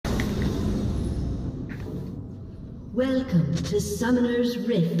Welcome to Summoner's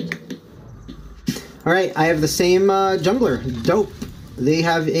Rift. Alright, I have the same jungler. Dope. They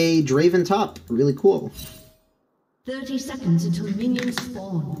have a Draven top. Really cool. 30 seconds until minions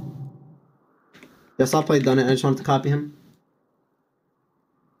spawn. Yes, I'll play Dunnet. I just wanted to copy him.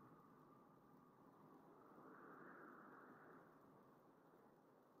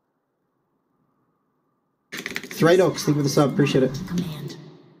 Thright Oaks, thank you for the sub. Appreciate it. Command.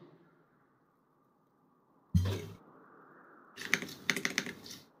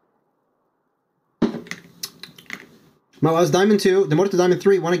 Well, I was Diamond 2, demoted to Diamond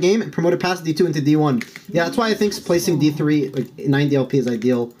 3, won a game, and promoted past D2 into D1. Yeah, that's why I think placing D3, like 90 LP is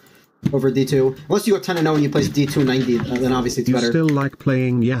ideal over D2. Unless you go 10-0 and you place D2 90, then obviously it's better. You still like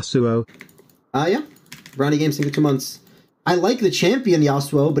playing Yasuo? Yeah. Brownie Games, thank you 2 months. I like the champion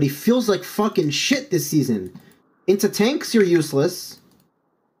Yasuo, but he feels like fucking shit this season. Into tanks, you're useless.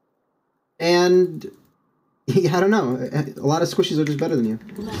 And... I don't know. A lot of squishies are just better than you.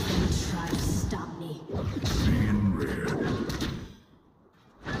 Let them try to stop me.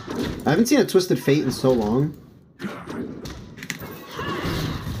 I haven't seen a Twisted Fate in so long. A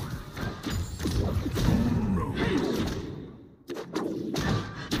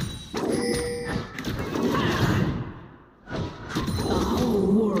whole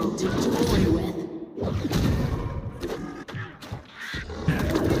world to toy with.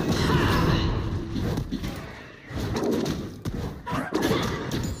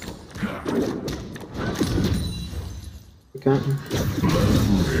 Okay.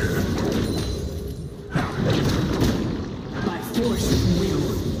 By force of will.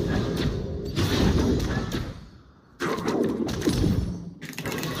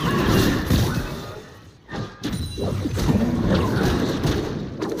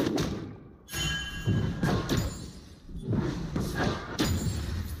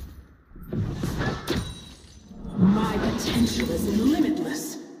 My potential is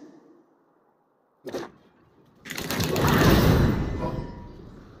limitless.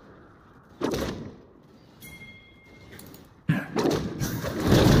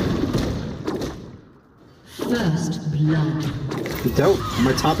 First blood. Dope.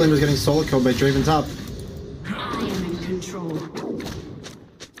 My top lane was getting solo killed by Draven top. I am in control. An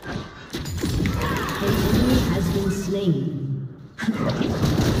enemy has been slain.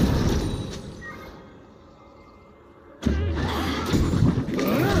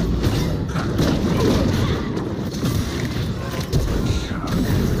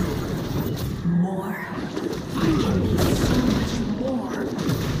 More. I can be so much more.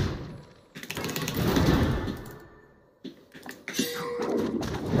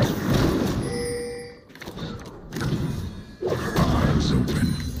 Eyes open.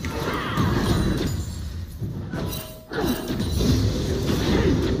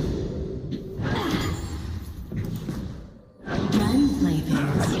 Run,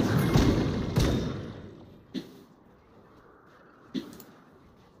 playthings.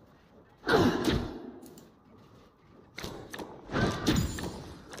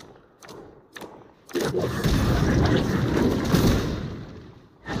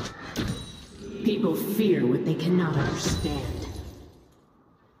 People fear what they cannot understand.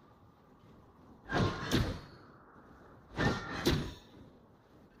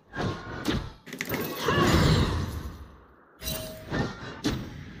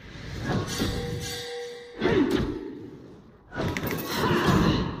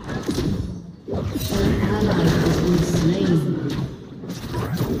 An ally has been slain.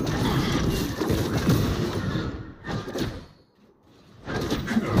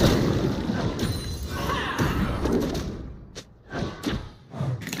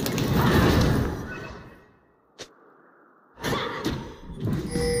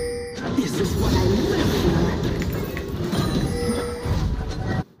 This is what I live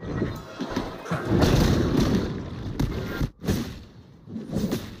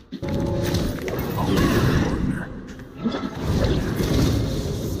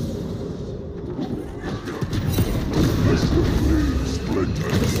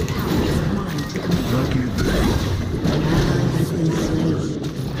Lucky day. An ally has been slain.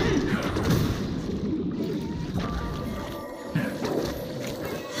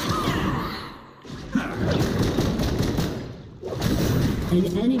 An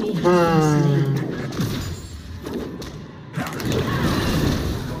enemy has been slain.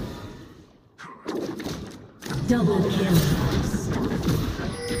 Double kill.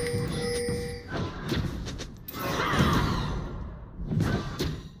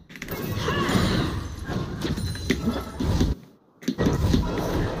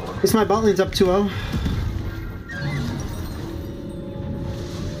 This my bot lane's up 2-0.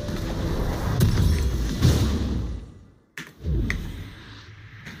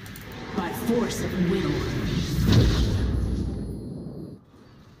 force of will.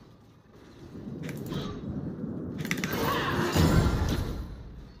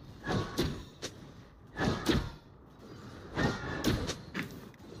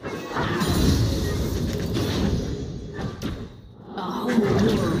 A whole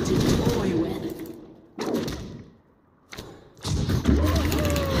world to toy with.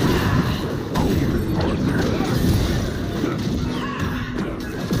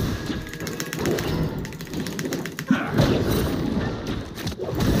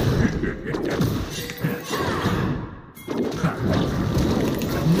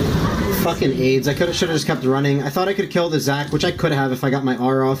 Fucking AIDS. I should have just kept running. I thought I could kill the Zac, which I could have if I got my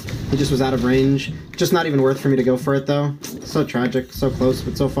R off. He just was out of range. Just not even worth for me to go for it, though. So tragic. So close,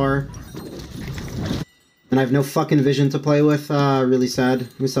 but so far. And I have no fucking vision to play with. Really sad.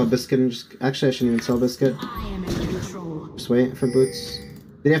 Let me sell Biscuit and just... Actually, I shouldn't even sell Biscuit. I am in control. Just wait for Boots.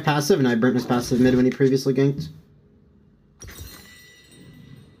 Did he have passive? And I burnt his passive mid when he previously ganked.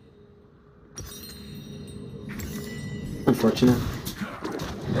 Unfortunate.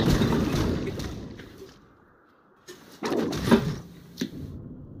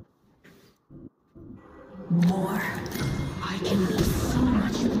 More. I can be so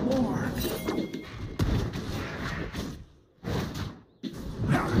much more.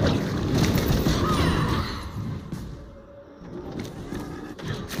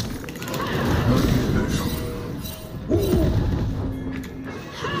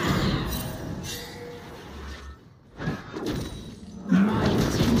 My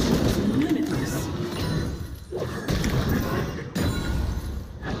potential is limitless.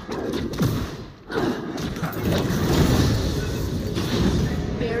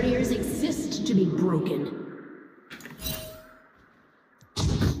 Barriers exist to be broken.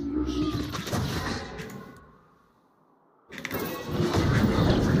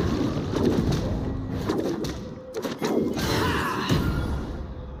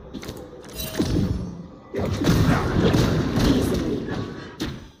 Easily.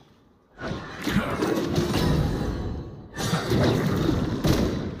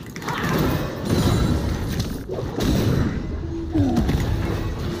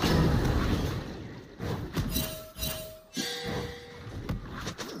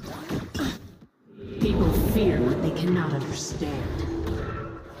 People fear what they cannot understand.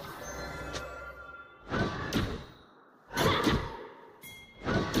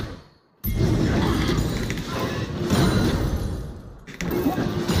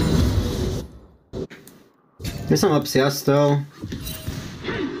 There's some up CS though.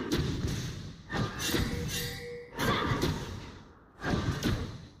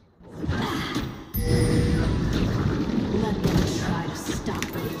 Let them try to stop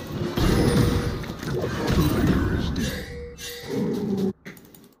me.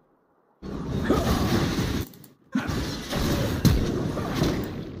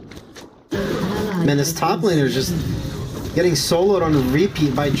 Man, this top laner is just getting soloed on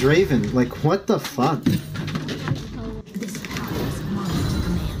repeat by Draven. Like, what the fuck? This power is mine to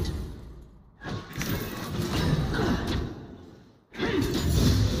command.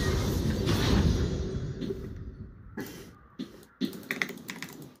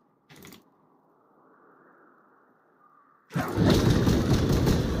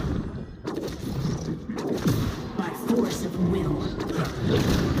 By force of will.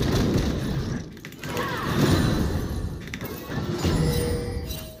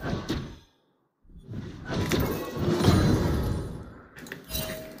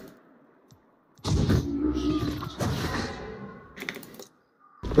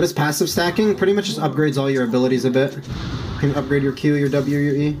 What is passive stacking? Pretty much just upgrades all your abilities a bit. You can upgrade your Q, your W,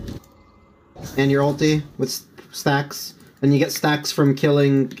 your E, and your ulti with stacks. And you get stacks from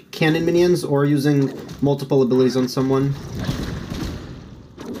killing cannon minions or using multiple abilities on someone.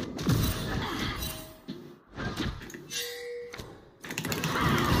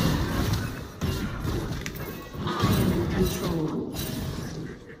 I am in control.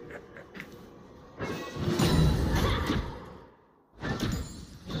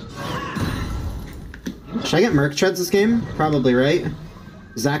 Should I get Merc Treads this game? Probably, right?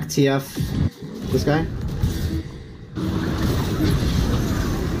 Zac TF. This guy?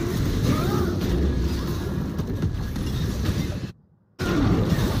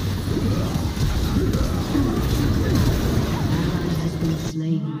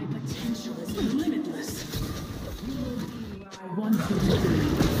 My potential is limitless. I want you to be.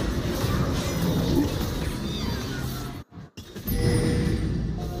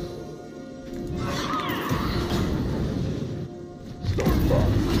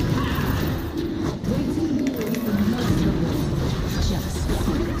 Just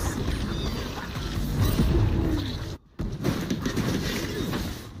focus.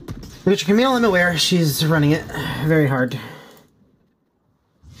 Look at your Camille, I'm aware. She's running it very hard.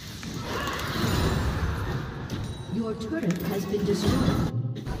 Your turret has been destroyed.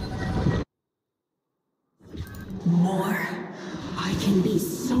 More. I can be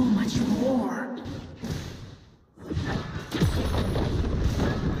so much more.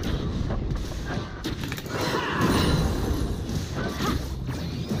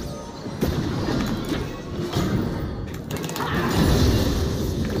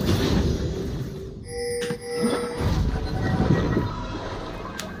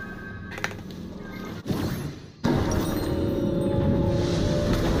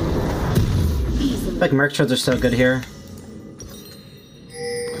 Like Merc shards are so good here.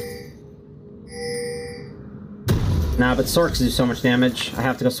 Nah, but Sorks do so much damage. I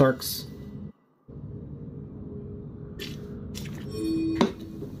have to go Sorks.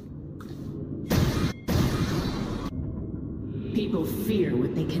 People fear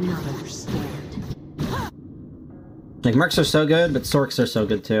what they cannot understand. Like Mercs are so good, but Sorks are so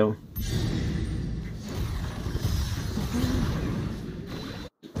good too.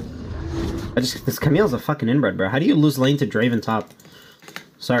 This Camille's a fucking inbred, bro. How do you lose lane to Draven top?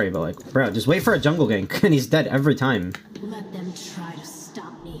 Sorry, but like, bro, just wait for a jungle gank, and he's dead every time. Let them try to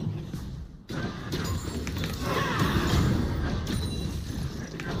stop me.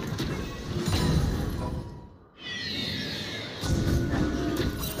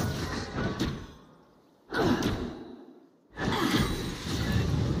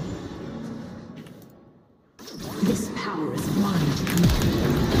 This power is mine to control.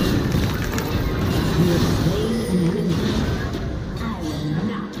 You have slain an enemy. I will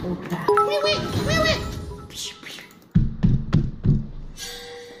not hold back.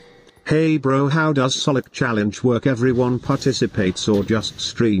 Hey bro, how does Solic Challenge work? Everyone participates or just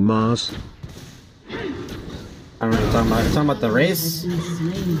streamers? I don't know what you're talking about. You're talking about the race?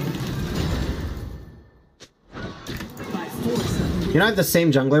 You know I have the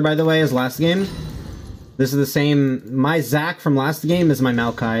same jungler, by the way, as last game? This is the same... My Zac from last game is my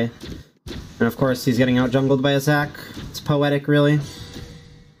Maokai. And of course, he's getting out-jungled by a Zac. It's poetic, really.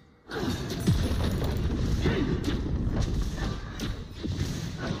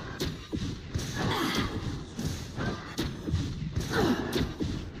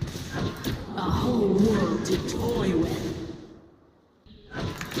 A whole world to toy with.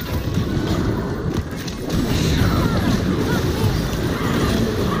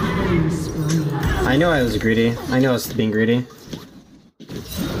 I knew I was greedy. I knew I was being greedy.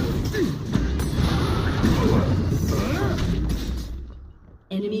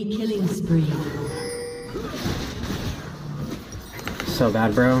 Enemy killing spree. So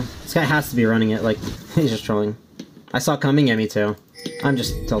bad, bro. This guy has to be running it, like, he's just trolling. I saw it coming at me, too. I'm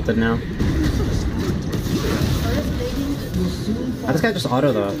just tilted now. Oh, this guy just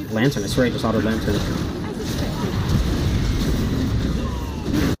auto the lantern. I swear he just auto lantern.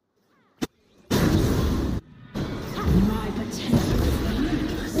 My potential is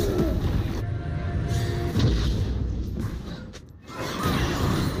limitless.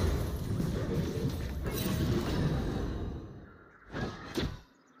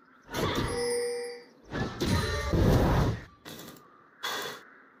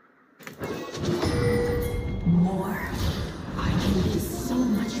 More. I can be so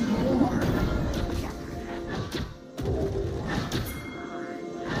much more.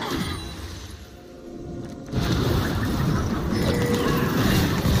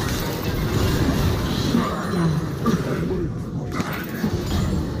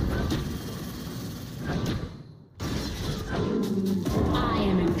 I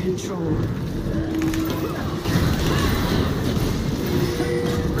am in control.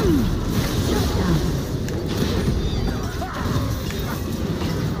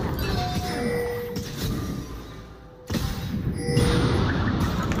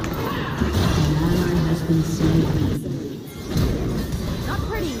 An ally has been slain. Not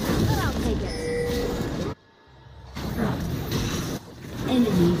pretty, but I'll take it.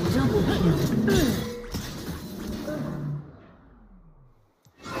 Enemy double kill.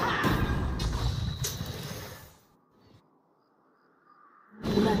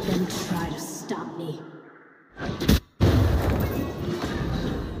 Let them try to stop me.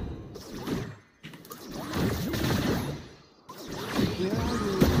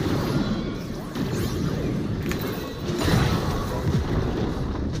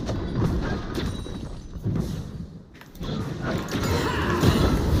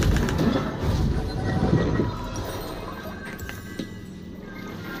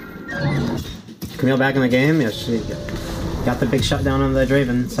 Camille back in the game? Yeah, she got the big shutdown on the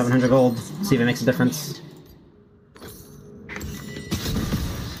Draven. 700 gold. See if it makes a difference.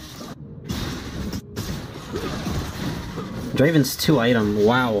 Draven's 2 item.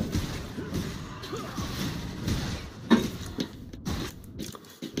 Wow.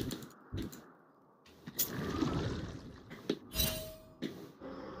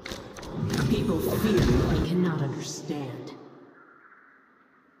 People fear what they cannot understand.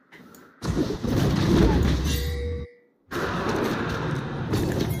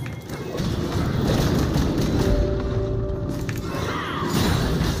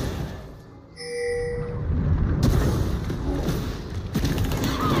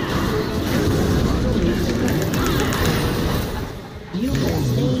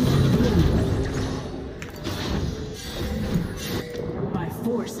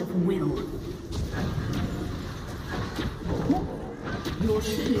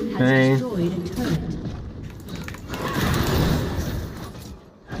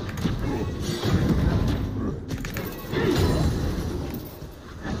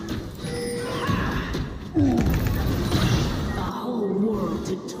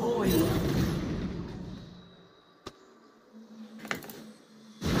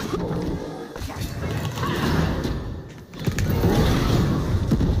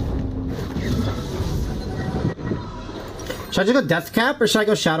 Should I just go Death Cap or should I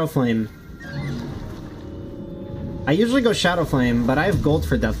go Shadow Flame? I usually go Shadow Flame, but I have gold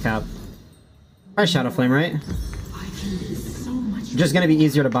for Death Cap. Alright, Shadow Flame, right? Just gonna be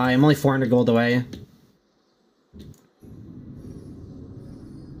easier to buy. I'm only 400 gold away.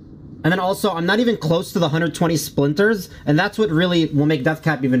 And then also, I'm not even close to the 120 splinters, and that's what really will make Death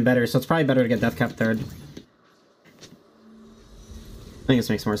Cap even better, so it's probably better to get Death Cap third. I think this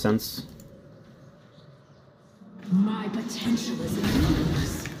makes more sense. My potential is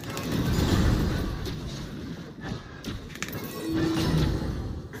enormous.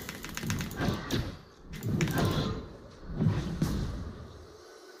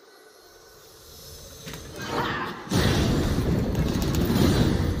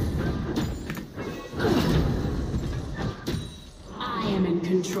 I am in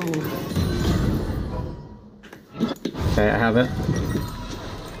control. Okay, I have it.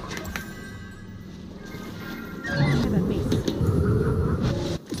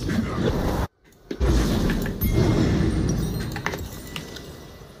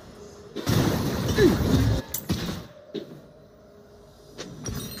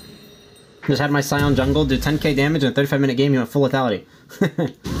 Just had my Scion jungle do 10k damage in a 35-minute game. You went full lethality.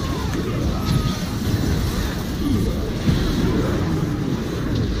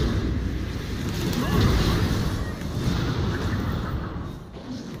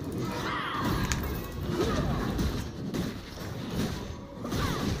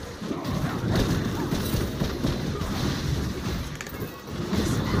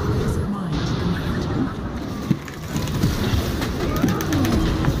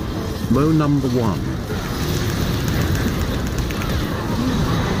 Mo number 1.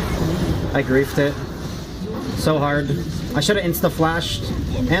 I griefed it. So hard. I should have insta-flashed.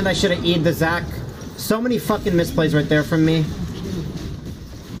 And I should have E'd the Zac. So many fucking misplays right there from me.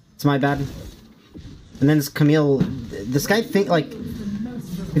 It's my bad. And then this Camille... This guy think like...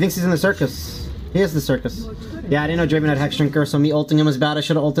 He thinks he's in the circus. He is the circus. Yeah, I didn't know Draven had Hex Shrinker, so me ulting him was bad. I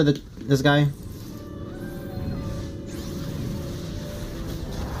should have ulted this guy.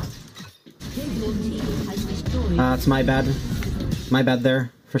 It's my bad. My bad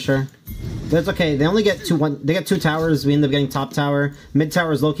there, for sure. But it's okay. They only get they get 2 towers. We end up getting top tower. Mid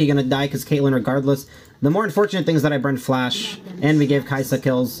tower is low-key gonna die because Caitlyn regardless. The more unfortunate thing is that I burned Flash, and we gave Kai'Sa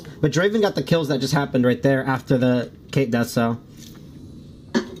kills. But Draven got the kills that just happened right there after the Kate death, so...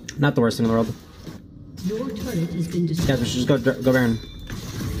 Not the worst thing in the world. Your turret has been destroyed. Guys, we should just go Baron.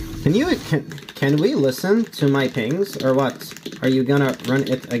 Can we listen to my pings, or what? Are you gonna run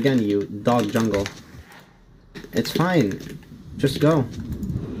it again, you dog jungle? It's fine. Just go.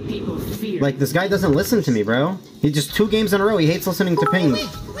 People fear. Like, this guy doesn't listen to me, bro. He just 2 games in a row, he hates listening to pings.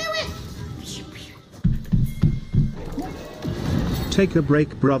 Take a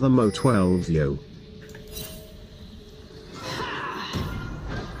break, brother Mo 12, yo.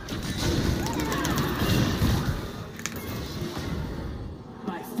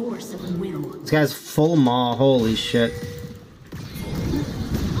 By force of will. This guy's full maw, holy shit.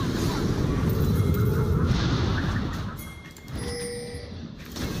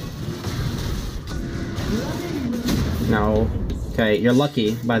 No. Okay, you're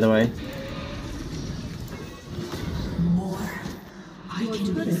lucky, by the way. More. Your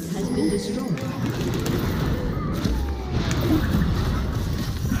turret has been destroyed.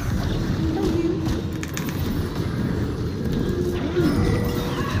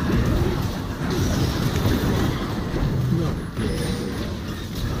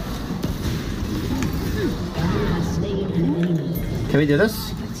 You have slain an enemy. we do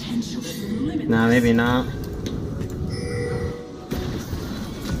this? Nah, maybe not.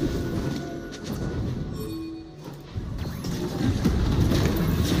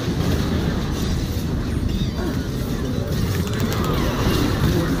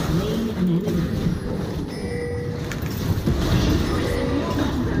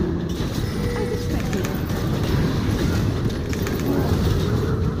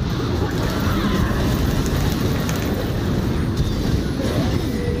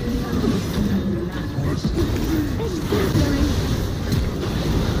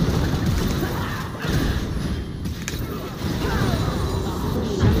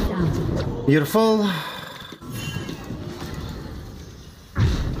 Beautiful.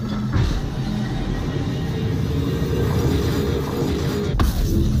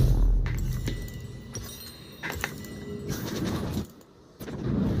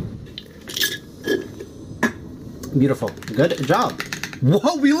 Beautiful. Good job.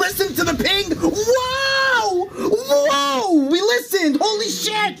 Whoa, we listened to the ping! Whoa! Whoa! We listened! Holy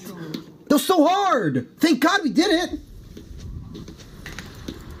shit! That was so hard! Thank God we did it!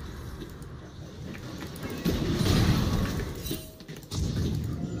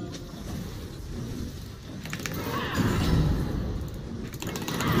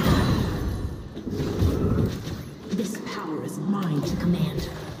 This power is mine to command.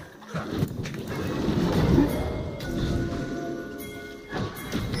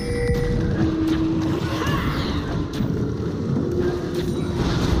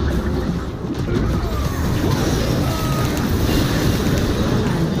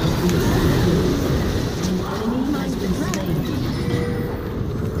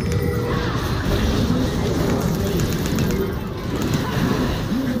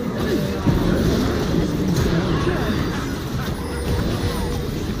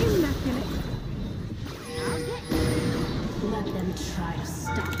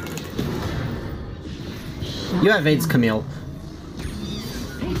 You have AIDS, Camille.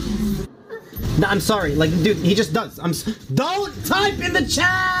 No, I'm sorry. Like, dude, he just does. Don't type in the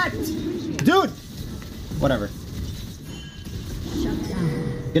chat! Dude! Whatever.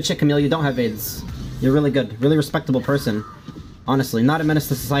 Good shit, Camille. You don't have AIDS. You're really good. Really respectable person. Honestly, not a menace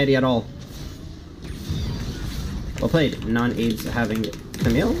to society at all. Well played. Non-AIDS having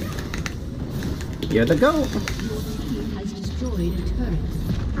Camille. You're the GOAT.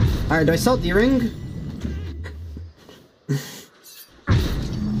 Alright, do I sell D-Ring?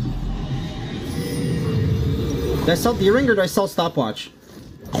 Do I sell D-Ring or do I sell Stopwatch?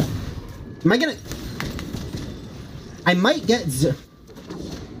 Am I gonna... I might get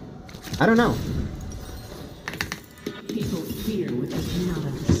I don't know. People fear what they cannot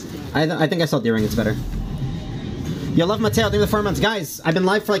understand. I think I sell D-Ring, it's better. Yo, love Mateo, thank you for the 4 months. Guys, I've been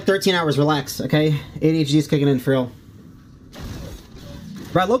live for like 13 hours, relax, okay? ADHD's kicking in for real.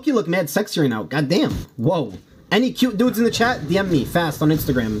 Bro, Loki look mad sexy right now, goddamn. Whoa. Any cute dudes in the chat, DM me, fast, on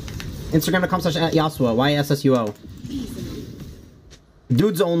Instagram. Instagram.com/@Yassuo, YSSUO.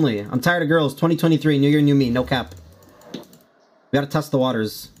 Dudes only. I'm tired of girls. 2023, new year, new me, no cap. We gotta test the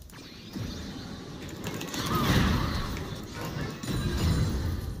waters.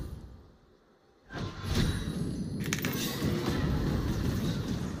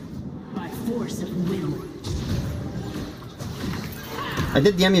 By force of will. I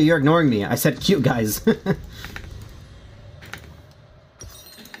did DM you, you're ignoring me. I said cute guys.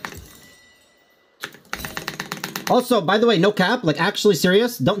 Also, by the way, no cap, like actually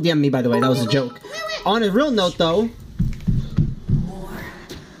serious, don't DM me by the way, that was a joke. On a real note though...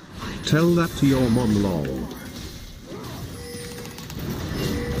 Tell that to your mom, lol.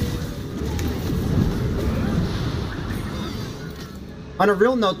 On a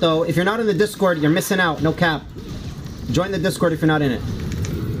real note though, if you're not in the Discord, you're missing out, no cap. Join the Discord if you're not in it.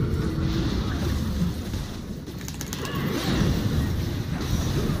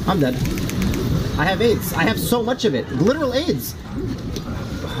 I'm dead. I have AIDS. I have so much of it. Literal AIDS.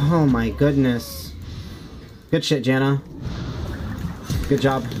 Oh my goodness. Good shit, Jana. Good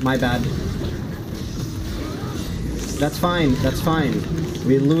job. My bad. That's fine. That's fine.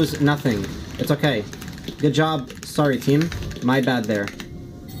 We lose nothing. It's okay. Good job. Sorry, team. My bad there.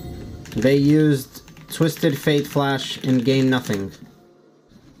 They used Twisted Fate Flash and gain nothing.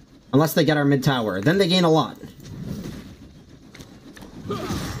 Unless they get our mid tower. Then they gain a lot.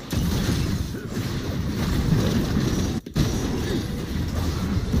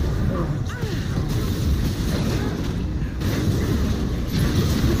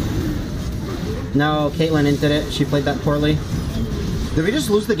 No, Caitlyn inted it. She played that poorly. Did we just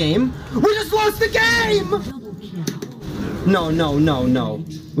lose the game? We just lost the game! No, no, no, no.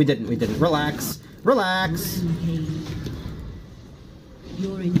 We didn't, we didn't. Relax. Relax.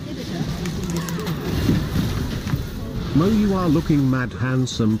 Your inhibitor has been destroyed. Mo, you are looking mad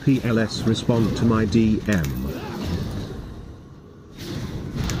handsome. PLS, respond to my DM.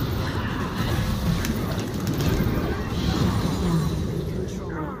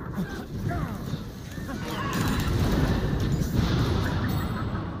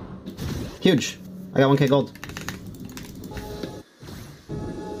 Huge. I got 1k gold.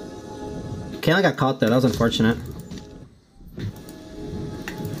 Kayla got caught though, that was unfortunate.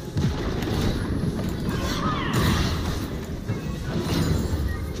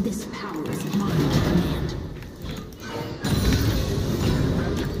 This power is mine to command.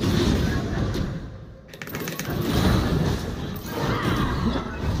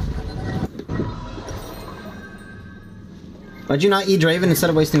 Why'd you not E-Draven instead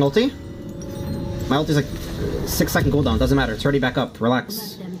of wasting ulti? My ulti's like 6-second cooldown, doesn't matter, it's already back up,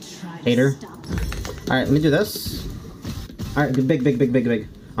 relax. Let them try to Hater. stop. Alright, let me do this. Alright, big.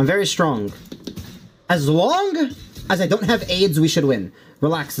 I'm very strong. As long as I don't have AIDS, we should win.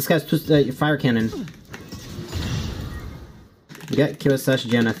 Relax, this guy's fire cannon. Get QSS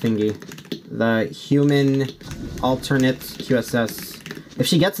Janna thingy. The human alternate QSS. If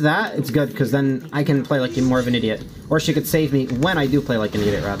she gets that, it's good, because then I can play like more of an idiot. Or she could save me when I do play like an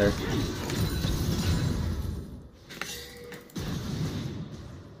idiot, rather.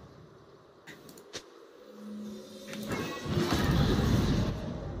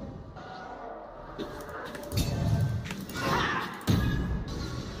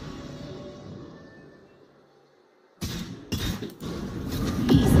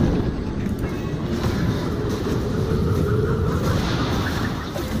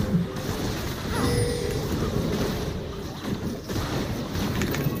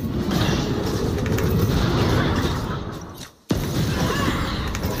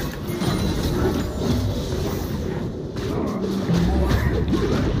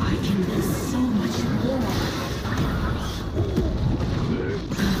 I can be so much more.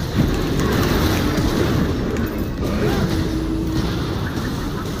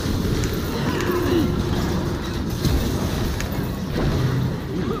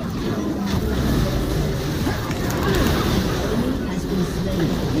 Has been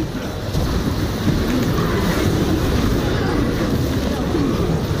slain.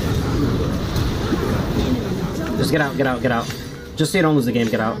 Just get out. Just so you don't lose the game,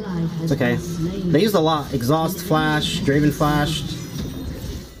 get out. It's okay. They used a lot. Exhaust, flash, Draven flashed.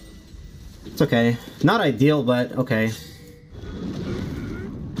 It's okay. Not ideal, but okay.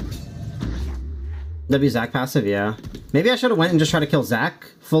 W Zac passive, yeah. Maybe I should have went and just tried to kill Zac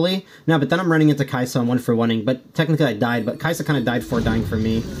fully. No, but then I'm running into Kaisa on 1-for-1ing, but technically I died, but Kaisa kind of died for dying for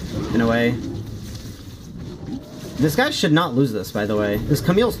me, in a way. This guy should not lose this, by the way. This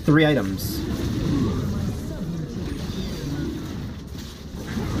Camille's 3 items.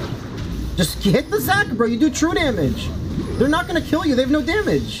 Just hit the Zac, bro. You do true damage. They're not gonna kill you. They have no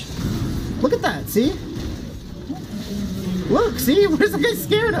damage. Look at that. See? Look. See? What is the guy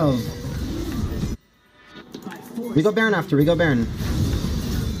scared of? We go Baron after. We go Baron.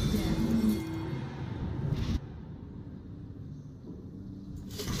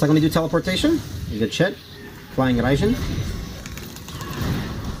 It's like, let me do teleportation. Good shit. Flying Raijin.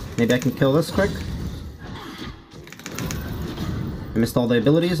 Maybe I can kill this quick. I missed all the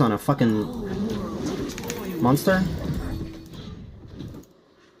abilities on a fucking monster.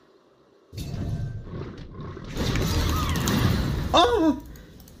 Oh!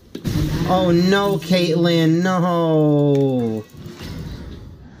 Oh no, Caitlyn, no!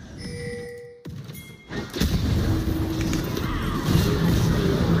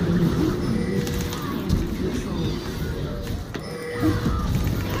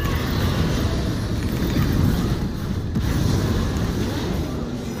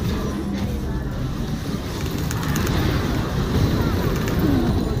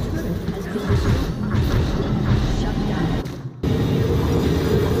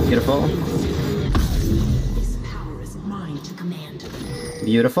 Beautiful. This power is mine to command.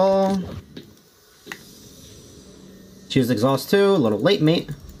 Beautiful. Choose exhaust too. A little late, mate.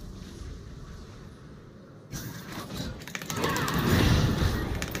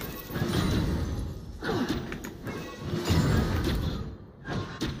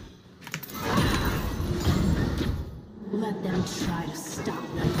 Let them try to stop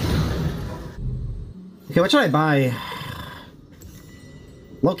me. Okay, what should I buy?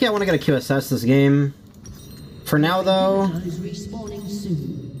 Loki, I want to get a QSS this game. For now, though, Is respawning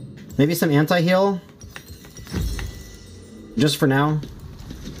soon. maybe some anti-heal. Just for now.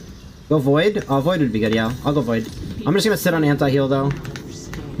 Go Void? Oh, Void would be good, yeah. I'll go Void. I'm just gonna sit on anti-heal, though.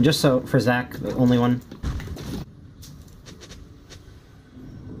 Just so, for Zac, the only one.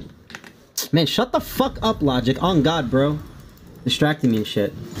 Man, shut the fuck up, Logic. On God, bro. Distracting me and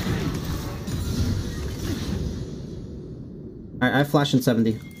shit. Alright, I flash in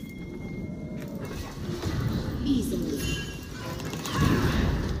 70. Easily.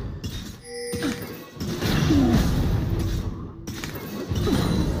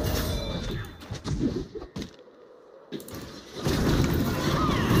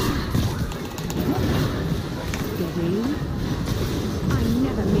 I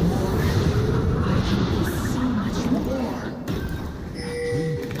never make war. So much more.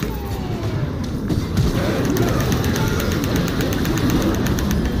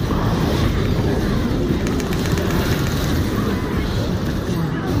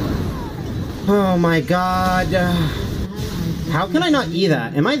 Oh my god. How can I not E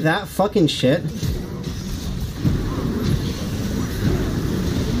that? Am I that fucking shit?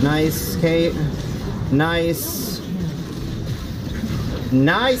 Nice, Kate. Nice.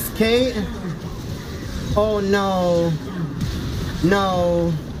 Nice, Kate. Oh no.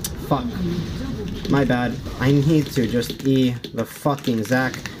 No. Fuck. My bad. I need to just E the fucking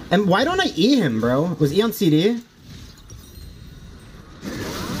Zac. And why don't I E him, bro? Was E on CD?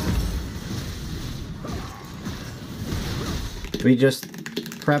 We just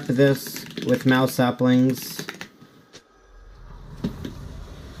prep this with mouse saplings.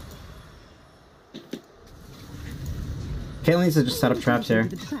 Caitlyn needs to just set up traps here.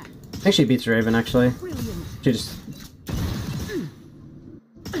 I think she beats Raven, actually. She just...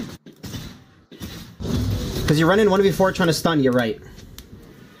 Because you run in 1v4 trying to stun, you're right.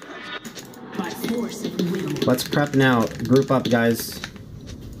 By force and will. Let's prep now. Group up, guys.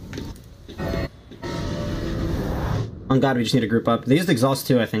 On God, we just need to group up. They used exhaust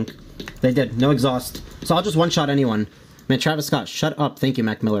too, I think. They did. No exhaust. So I'll just one-shot anyone. Man, Travis Scott, shut up. Thank you,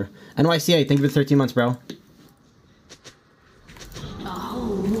 Mac Miller. NYCA, thank you for 13 months, bro. A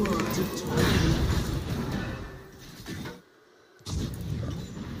whole world to toy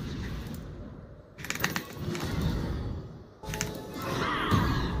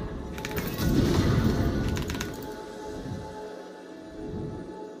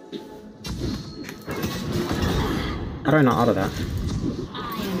How do I not auto that?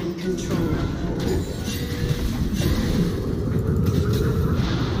 I am in control.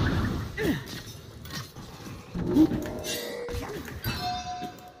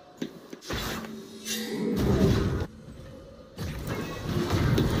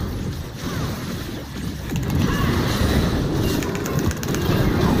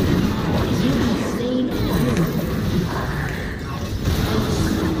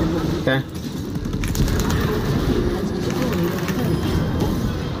 Okay.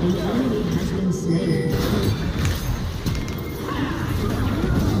 The enemy has been slain.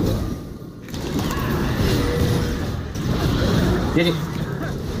 Did it?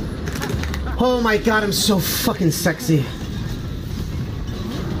 Oh my god, I'm so fucking sexy.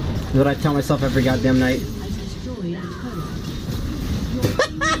 That's what I tell myself every goddamn night.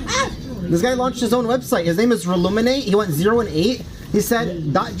 This guy launched his own website. His name is Reluminate. He went 0 and 8. He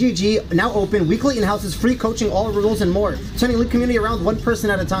said, .gg, now open, weekly in-houses, free coaching, all rules and more. Turning league community around one person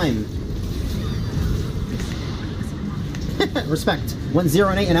at a time. Respect. Went 0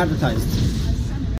 and 8 and advertised.